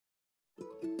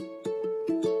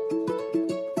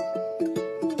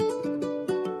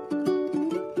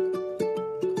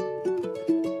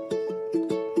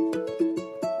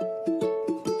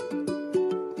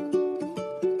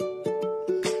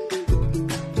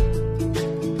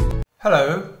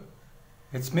Hello,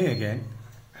 it's me again.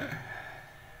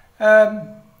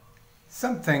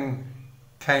 Something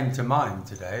came to mind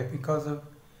today because of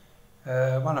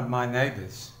one of my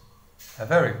neighbours, a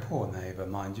very poor neighbour,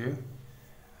 mind you,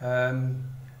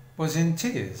 was in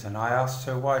tears, and I asked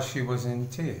her why she was in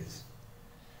tears.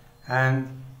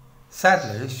 And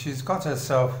sadly, she's got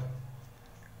herself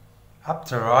up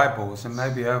to her eyeballs and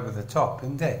maybe over the top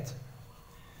in debt.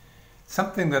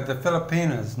 Something that the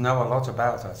Filipinos know a lot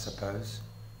about, I suppose.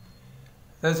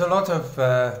 There's a lot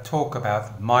of talk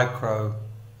about micro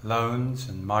loans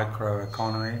and micro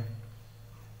economy,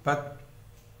 but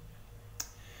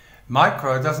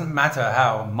micro doesn't matter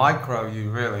how micro you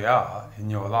really are in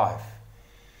your life.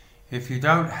 If you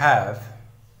don't have,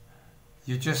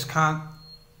 you just can't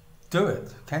do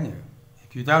it, can you?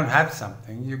 If you don't have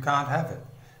something, you can't have it.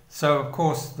 So of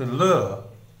course the lure,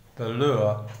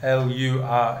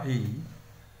 L-U-R-E,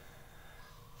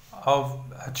 of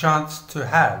a chance to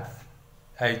have,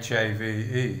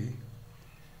 H-A-V-E,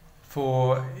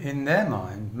 for, in their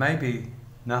mind, maybe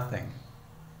nothing,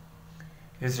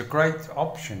 is a great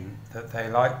option that they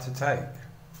like to take.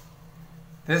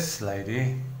 This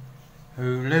lady,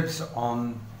 who lives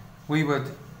on, we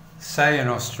would say in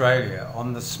Australia,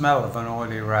 on the smell of an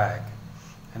oily rag.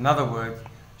 In other words,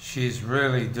 she's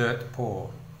really dirt poor.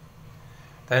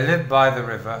 They live by the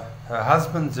river. Her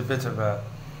husband's a bit of a,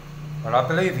 well, I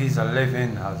believe he's a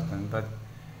live-in husband, but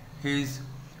he's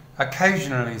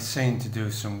occasionally seen to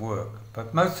do some work.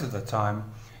 But most of the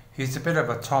time, he's a bit of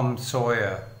a Tom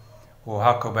Sawyer or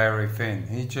Huckleberry Finn.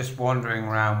 He's just wandering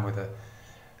around with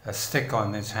a stick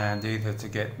on his hand, either to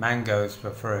get mangoes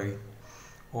for free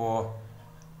or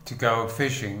to go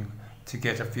fishing to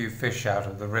get a few fish out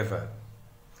of the river.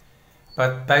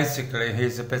 But basically,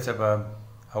 he's a bit of a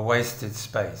wasted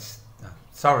space.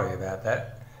 Sorry about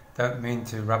that. Don't mean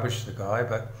to rubbish the guy,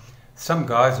 but some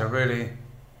guys are really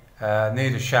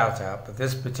need a shout out. But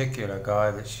this particular guy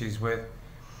that she's with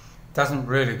doesn't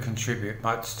really contribute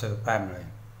much to the family.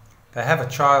 They have a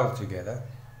child together,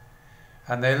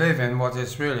 and they live in what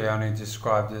is really only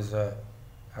described as a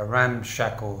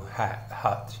ramshackle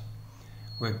hut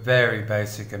with very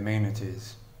basic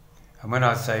amenities. And when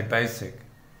I say basic,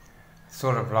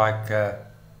 sort of like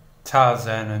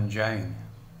Tarzan and Jane.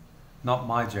 Not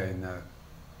my Jane, though.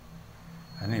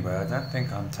 Anyway, I don't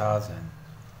think I'm Tarzan.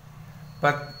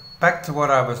 But back to what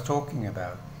I was talking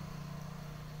about.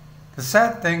 The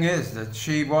sad thing is that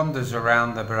she wanders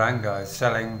around the barangay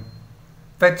selling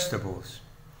vegetables,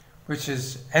 which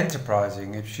is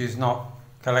enterprising if she's not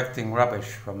collecting rubbish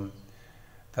from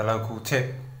the local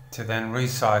tip to then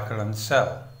recycle and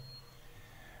sell.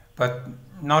 But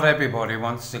not everybody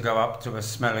wants to go up to a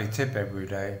smelly tip every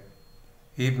day,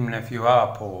 even if you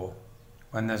are poor,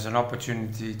 when there's an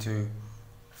opportunity to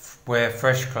wear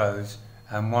fresh clothes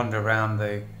and wander around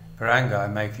the barangay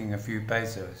making a few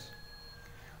pesos.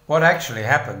 What actually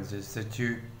happens is that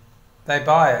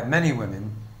many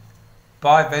women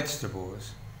buy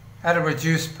vegetables at a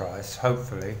reduced price,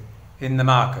 hopefully, in the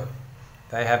market.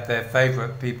 They have their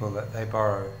favourite people that they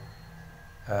borrow,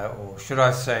 or should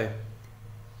I say,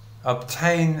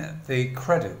 obtain the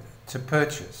credit to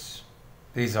purchase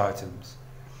these items.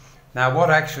 Now what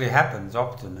actually happens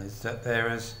often is that there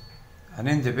is an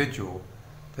individual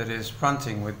that is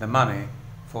fronting with the money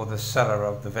for the seller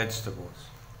of the vegetables.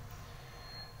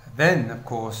 Then, of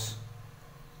course,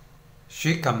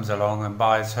 she comes along and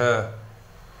buys her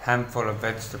handful of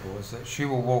vegetables that she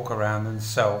will walk around and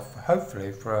sell,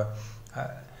 hopefully for,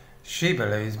 she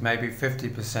believes, maybe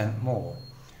 50% more.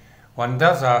 One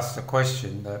does ask the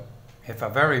question that if a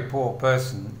very poor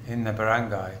person in the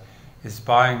barangay is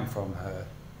buying from her,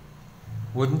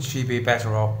 wouldn't she be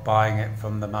better off buying it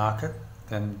from the market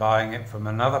than buying it from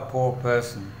another poor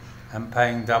person and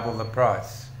paying double the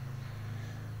price?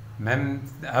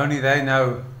 Only they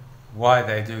know why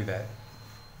they do that.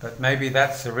 But maybe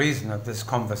that's the reason of this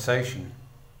conversation.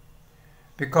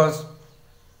 Because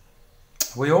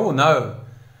we all know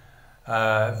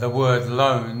the word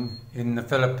loan in the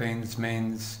Philippines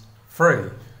means free.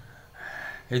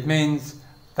 It means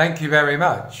thank you very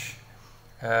much.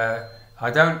 I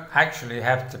don't actually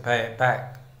have to pay it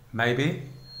back. Maybe?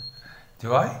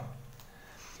 Do I?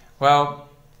 Well,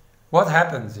 what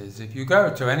happens is if you go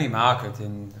to any market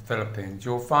in the Philippines,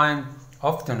 you'll find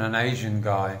often an Asian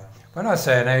guy. When I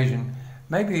say an Asian,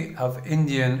 maybe of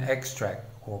Indian extract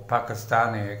or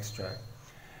Pakistani extract.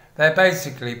 They're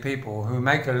basically people who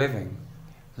make a living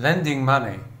lending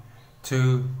money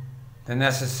to the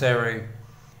necessary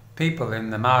people in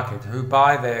the market who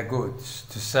buy their goods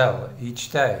to sell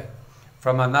each day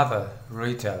from another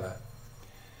retailer.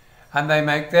 And they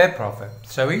make their profit.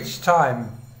 So each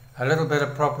time a little bit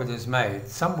of profit is made,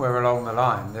 somewhere along the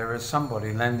line there is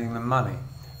somebody lending them money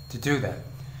to do that.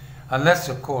 Unless,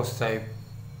 of course, they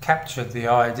captured the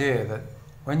idea that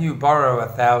when you borrow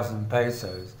 1,000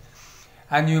 pesos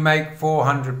and you make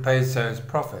 400 pesos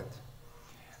profit,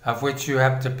 of which you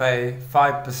have to pay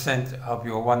 5% of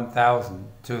your 1,000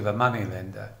 to the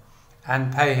moneylender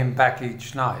and pay him back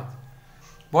each night,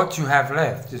 what you have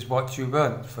left is what you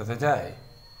earned for the day.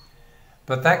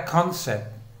 But that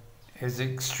concept is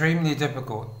extremely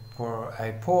difficult for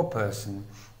a poor person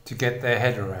to get their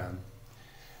head around.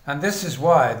 And this is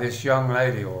why this young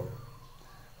lady, or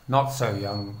not so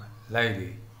young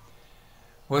lady,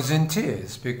 was in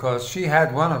tears, because she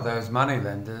had one of those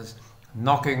moneylenders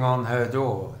knocking on her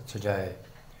door today.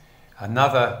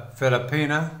 Another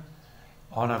Filipino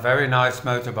on a very nice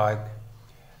motorbike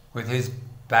with his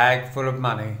bag full of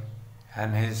money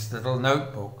and his little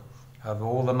notebook of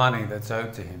all the money that's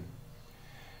owed to him.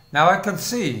 Now I can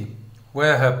see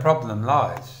where her problem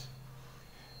lies.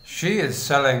 She is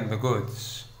selling the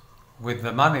goods with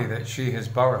the money that she has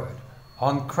borrowed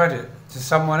on credit to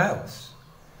someone else.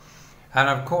 And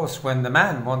of course, when the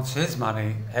man wants his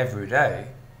money every day,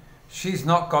 she's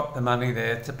not got the money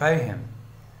there to pay him.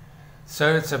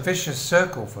 So it's a vicious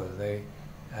circle for the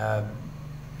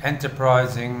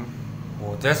enterprising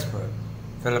or desperate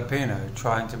Filipino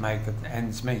trying to make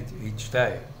ends meet each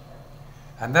day.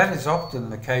 And that is often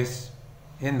the case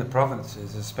in the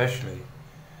provinces, especially.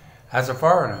 As a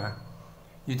foreigner,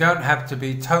 you don't have to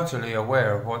be totally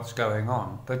aware of what's going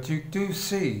on, but you do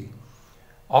see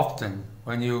often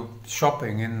when you're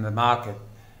shopping in the market,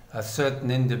 a certain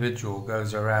individual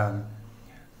goes around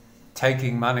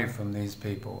taking money from these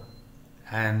people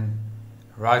and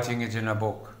writing it in a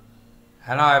book.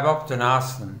 And I've often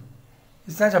asked them,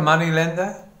 "Is that a money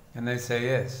lender?" And they say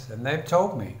yes. And they've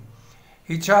told me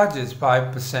he charges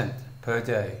 5% per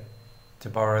day to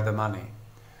borrow the money.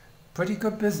 Pretty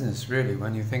good business, really,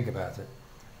 when you think about it.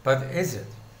 But is it?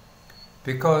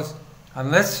 Because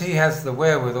unless he has the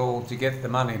wherewithal to get the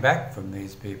money back from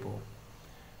these people,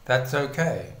 that's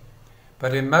okay.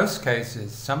 But in most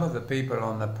cases, some of the people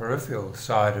on the peripheral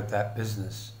side of that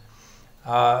business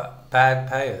are bad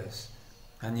payers.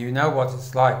 And you know what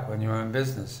it's like when you're in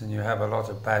business and you have a lot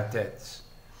of bad debts.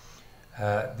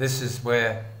 This is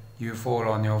where you fall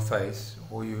on your face,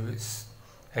 or you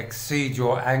exceed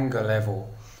your anger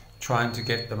level trying to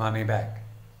get the money back.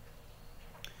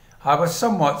 I was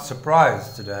somewhat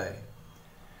surprised today.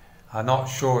 I'm not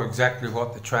sure exactly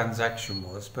what the transaction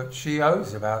was, but she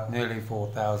owes about nearly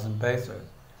 4,000 pesos.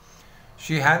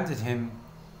 She handed him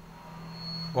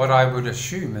what I would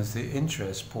assume is the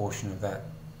interest portion of that,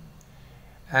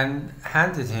 and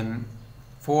handed him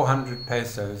 400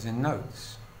 pesos in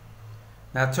notes.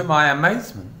 Now, to my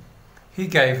amazement, he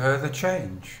gave her the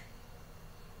change.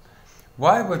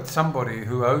 Why would somebody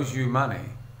who owes you money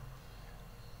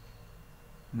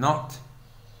not,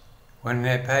 when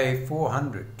they pay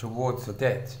 400 towards the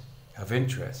debt of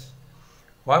interest,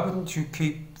 why wouldn't you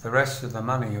keep the rest of the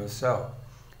money yourself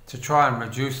to try and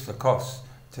reduce the cost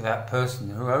to that person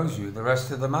who owes you the rest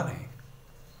of the money?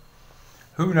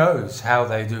 Who knows how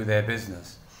they do their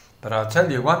business? But I'll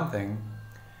tell you one thing,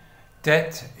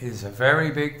 debt is a very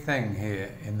big thing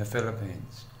here in the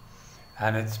Philippines.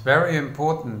 And it's very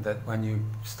important that when you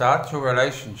start your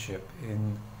relationship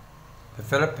in the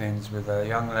Philippines with a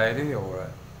young lady or a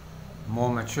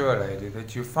more mature lady,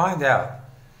 that you find out,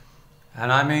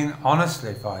 and I mean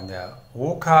honestly find out,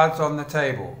 all cards on the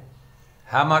table,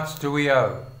 how much do we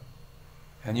owe?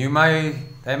 And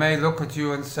they may look at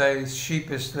you and say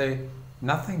sheepishly,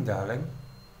 "Nothing, darling."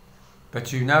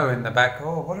 But you know in the back,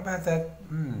 "Oh, what about that?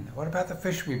 What about the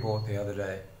fish we bought the other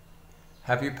day?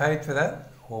 Have you paid for that?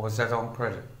 Or was that on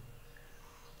credit?"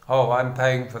 "Oh, I'm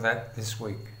paying for that this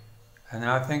week." And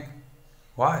I think,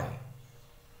 why?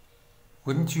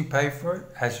 Wouldn't you pay for it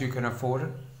as you can afford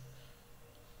it?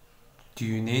 Do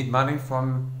you need money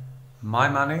from my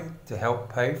money to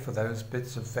help pay for those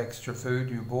bits of extra food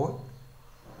you bought?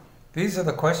 These are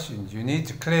the questions. You need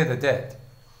to clear the debt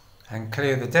and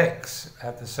clear the decks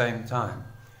at the same time.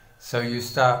 So you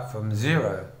start from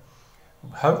zero,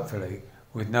 hopefully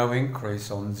with no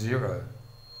increase on zero.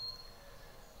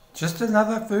 Just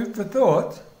another food for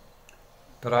thought,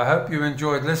 but I hope you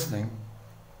enjoyed listening.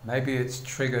 Maybe it's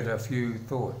triggered a few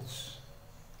thoughts.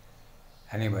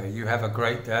 Anyway, you have a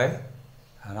great day,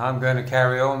 and I'm going to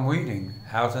carry on weeding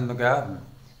out in the garden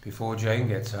before Jane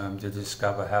gets home to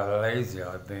discover how lazy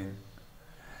I've been.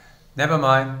 Never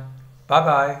mind.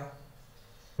 Bye-bye.